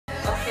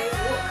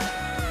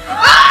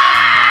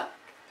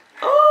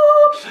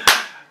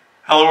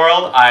Hello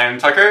world, I'm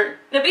Tucker.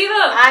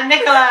 Nabeela! I'm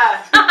Nicola!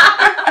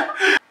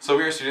 So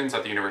we are students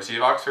at the University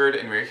of Oxford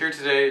and we're here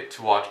today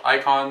to watch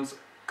iKON's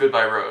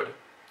Goodbye Road.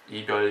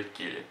 이별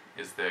길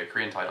is the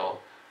Korean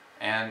title.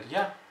 And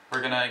yeah, we're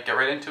gonna get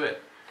right into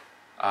it.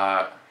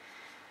 So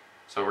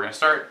we're gonna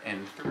start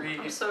in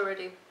 3, I'm so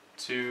ready.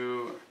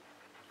 2,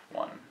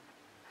 1.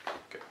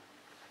 Go.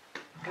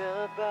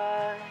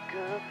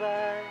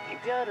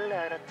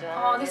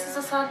 Oh, this is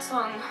a sad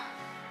song.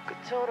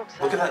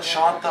 Look at that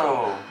shot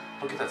though.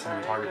 Look at that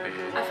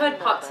cinematography. I've heard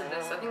parts of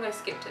this. I think I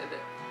skipped it a bit.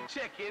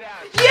 Check it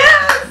out!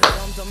 Yes!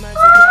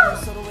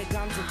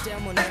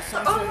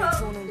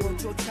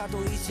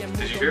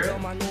 Did you hear it? Did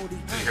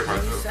you hear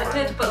parts of it? I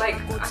did, but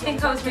like, I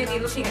think I was mainly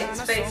looking at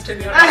his face, to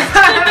be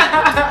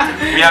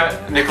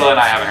honest. Nicola and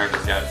I haven't heard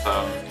this yet,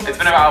 so it's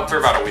been out for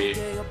about a week.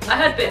 I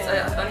heard bits, I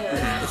only heard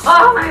it.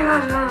 Oh my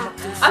god!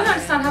 I don't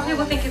understand how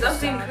people think he's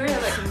ugly in Korea,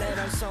 like...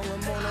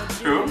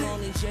 Who?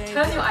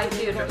 Turn your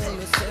IP address off.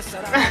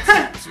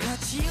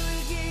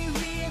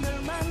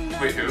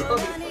 Wait, who?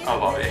 Oh,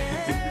 Bobby.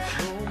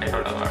 I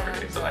don't know her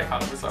name, so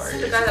iKON, I'm sorry.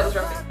 The guy that was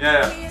rapping.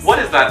 Yeah. What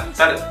is that?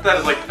 That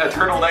is like a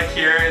turtleneck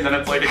here, and then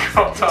it's like a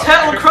crop top.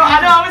 Turtle crop,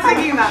 I know, I was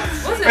thinking that.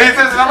 Was it? Wait,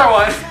 there's another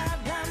one.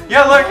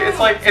 Yeah, look, it's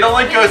like, it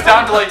only goes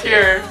down to like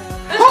here.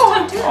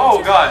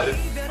 Oh god.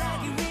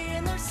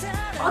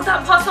 Oh,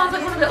 that part sounds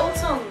like one of the old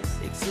songs.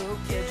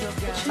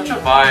 Such a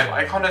vibe.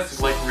 iKON has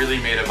like really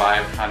made a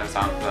vibe kind of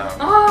sound to them.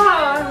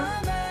 Oh.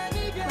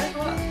 Like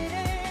what?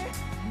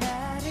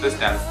 This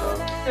dance though.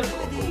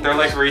 They're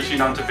like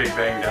reaching onto Big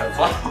Bang dance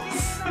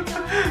levels.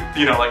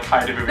 You know, like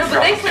kind of moving No, but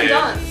they can stage.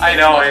 dance. I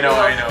know. I've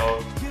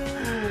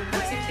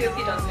seen TOP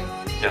dancing.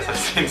 Yes, I've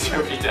seen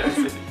TOP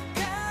dancing.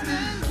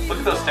 Look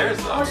at those stairs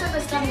though. Oh, it's like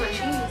they're standing on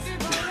cheese.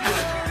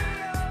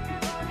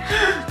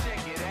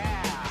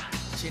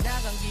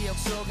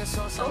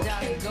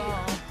 Okay.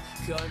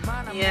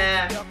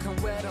 Yeah.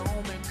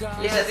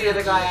 This is the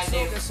other guy I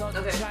knew.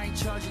 Okay.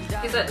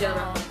 He's that young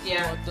rapper.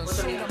 Yeah. What's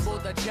the name? Him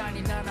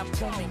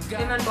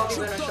and Bobby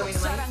went on Show Me the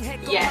Money.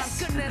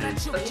 Yes.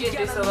 But he didn't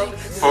do so well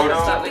because he Photo.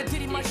 was start with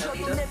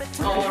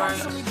Nabeela. Oh, right.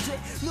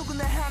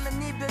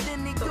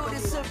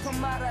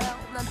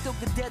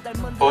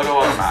 Photo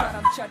on a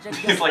map.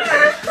 He's like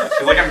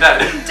I'm dead.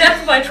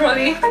 Death by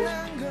trolley.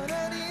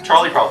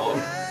 Charlie problem.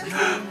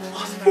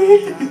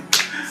 Philosophy.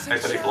 I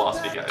study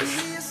philosophy,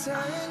 guys.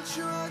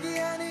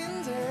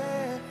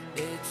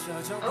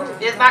 Oh.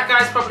 Yeah, that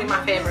guy's probably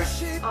my favourite.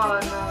 Oh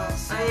no.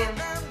 I mean,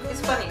 he's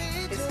funny.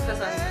 He's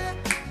personality.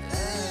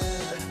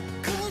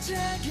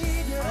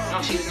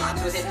 Oh, she's not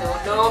happy with it though.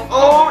 No.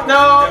 Oh,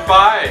 no.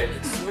 Goodbye.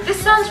 This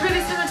sounds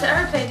really similar to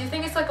Aeroplane. Do you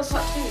think it's like a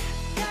part 2?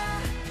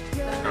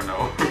 I don't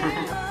know.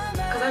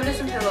 Because I've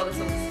listened to a lot of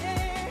songs.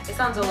 It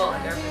sounds a lot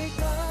like Aeroplane.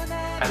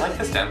 I like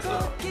this dance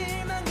though. Bring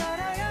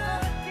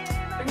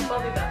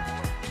Bobby back.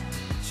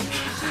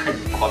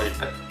 Bobby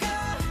back.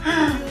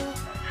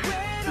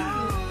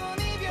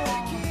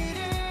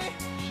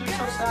 She's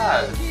so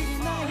sad.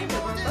 You know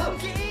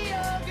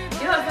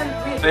what I find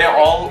weird? They Like,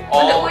 all when they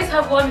always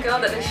have one girl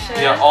that they share.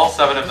 yeah, all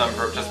 7 of them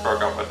just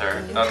broke up with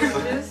her. That's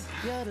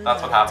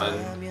what happened.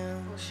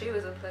 Well, she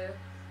was a player.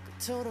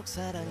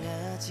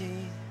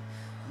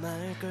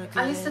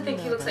 I used to think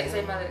he looks like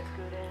Zayn Malik.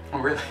 Oh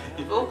really?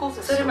 Vocals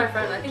are So did my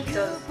friend. I think he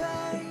does.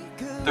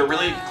 They're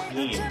really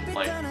clean,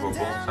 like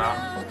vocal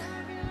sound.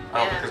 I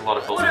don't think there's a lot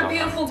of filters What a on them.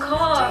 beautiful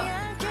car.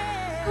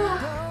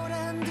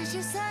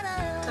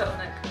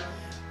 Turtleneck.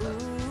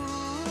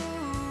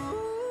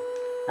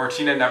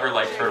 Martina never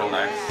liked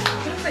turtlenecks.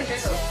 He looks like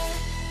Jacob.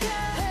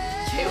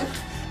 Who?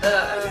 I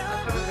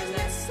can't remember his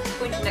name.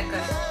 Pointy neck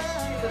guy.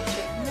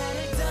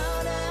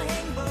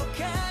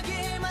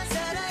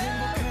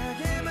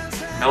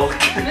 Milk.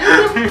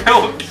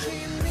 Milk.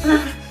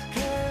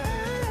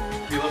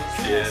 We love to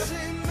see it.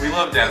 We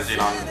love dancing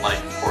on like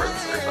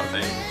courts or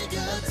something.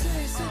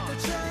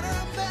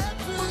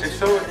 It's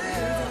so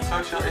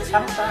chill. It's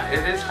kind of sad.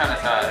 It is kind of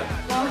sad.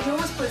 Wow, he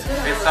almost put his head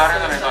out. It's sadder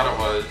than I thought it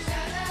was.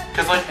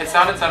 Cause like it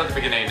sounded sad at the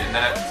beginning, and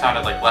then it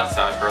sounded like less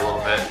sad for a little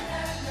bit,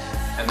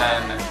 and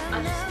then.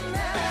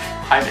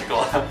 Hi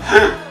Nicola.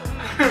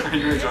 Are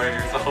you enjoying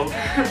yourself?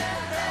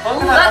 Oh,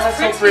 That's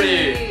so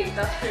pretty.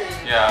 That's pretty.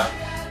 Yeah.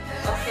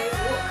 Okay, look.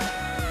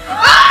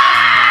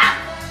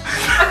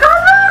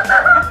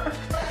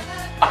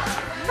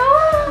 No!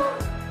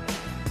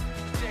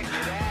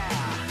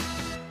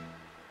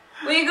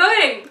 Where are you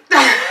going?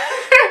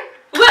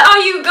 Where are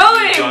you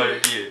going? Go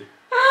here.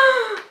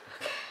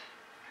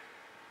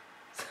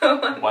 So,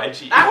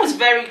 YG. That was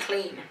very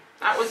clean.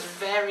 That was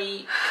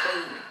very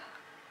clean.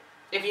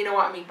 If you know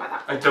what I mean by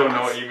that. I don't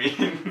know what you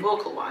mean.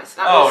 Vocal wise.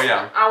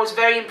 Yeah. I was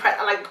very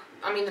impressed. Like,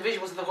 I mean, the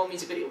visuals of the whole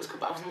music video was good,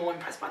 but I was more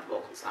impressed by the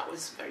vocals. That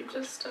was very good.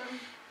 just,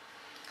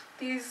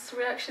 these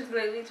reactions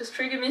lately just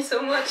trigger me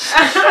so much.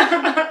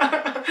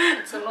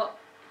 It's a lot.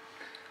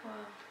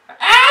 Wow.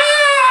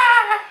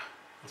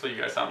 That's what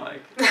you guys sound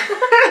like.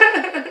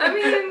 I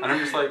mean, And I'm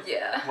just like,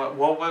 yeah. What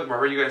where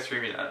were you guys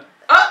streaming at?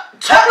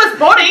 Topless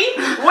body?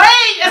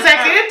 Wait a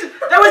second!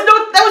 There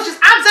was just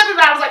abs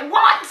everywhere. I was like,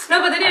 what?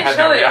 No, but they didn't had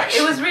show no it.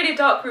 reaction. It was really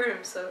dark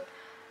room, so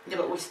Yeah,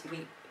 but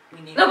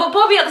we need. No, but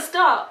Bobby at the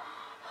start.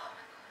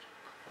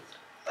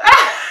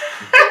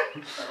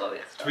 Bobby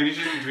at the start. Do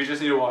we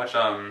just need to watch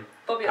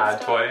Bobby at the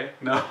Ad start. Toy?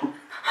 No.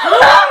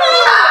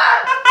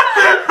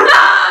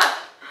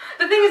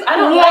 The thing is, I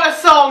don't What like. a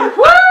song!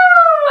 Woo!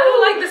 I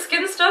don't like the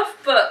skin stuff,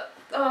 but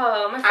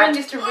my friend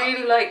used to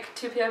really like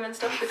 2PM and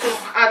stuff because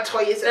Ad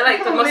Toy is they're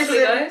like the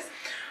muscly guys.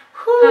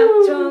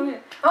 Woo.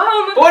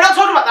 Oh, But we're not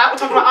talking about that. We're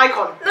talking about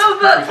iKON. no,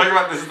 We're but talking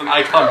about this is an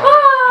icon.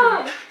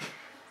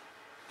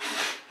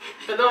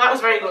 But no, that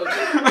was very good.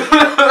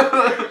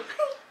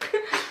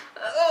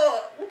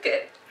 oh,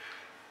 okay.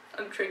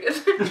 I'm triggered.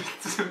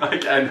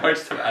 Like, I know I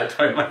just have Ad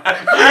Toy in my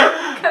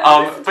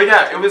head. But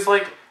yeah, it was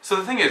like, so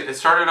the thing is, it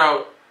started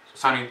out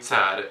sounding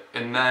sad,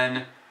 and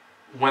then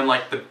when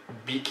like the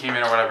beat came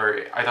in or whatever,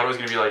 I thought it was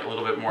gonna be like a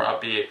little bit more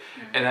upbeat,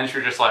 and then she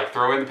was just like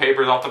throw in the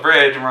papers off the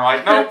bridge, and we're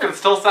like, nope, it's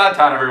still sad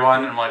town, everyone.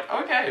 And I'm like,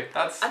 okay,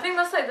 that's. I think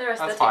that's like their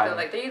aesthetic fine. though.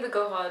 Like they either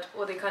go hard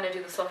or they kind of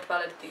do the soft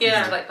ballad thing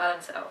Yeah. to like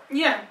balance it out.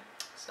 Yeah.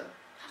 So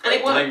And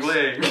it Bling works.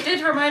 bling. it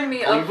did remind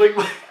me Bling of bling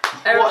bling.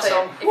 What Airplane.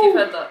 song? If you've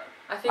heard that,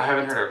 I think I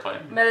haven't heard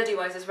Airplane.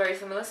 melody-wise it's very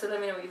similar. So let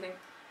me know what you think.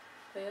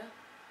 But yeah,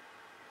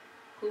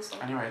 cool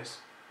song. Anyways,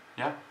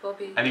 yeah.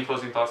 Bobby. Any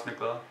closing thoughts,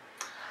 Nicola?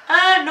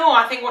 No,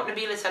 I think what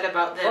Nabeela said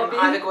about them Bobby?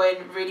 either going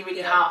really, really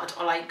Yeah. hard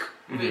or like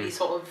really Mhm.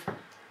 sort of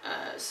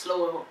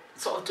slow,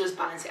 sort of does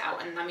balance it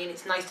out. And I mean,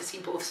 it's nice to see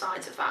both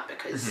sides of that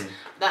because Mhm.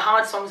 the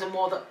hard songs are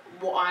more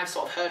what I've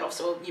sort of heard of.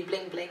 So you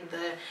Bling Bling,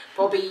 the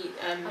Bobby,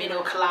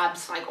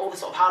 collabs, like all the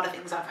sort of harder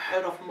things I've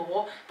heard of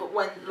more. But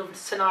when Love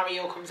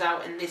Scenario comes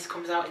out and this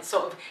comes out,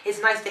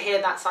 it's nice to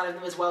hear that side of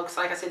them as well. Because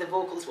like I say, the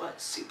vocals were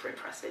super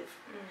impressive.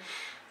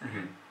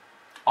 Mm-hmm.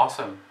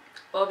 Awesome.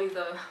 Bobby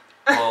though.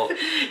 Well,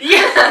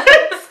 Yeah.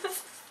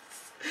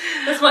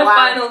 That's my Wow.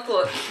 final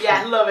thought.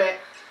 Yeah, love it.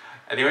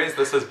 anyways,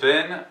 this has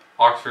been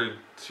Oxford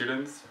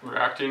students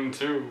reacting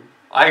to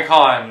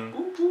iKON.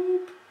 Boop,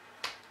 boop.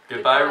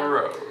 Goodbye, Goodbye.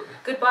 road.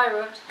 Goodbye,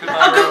 Road.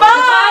 Goodbye, road.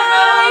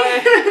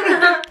 Goodbye.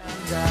 Goodbye.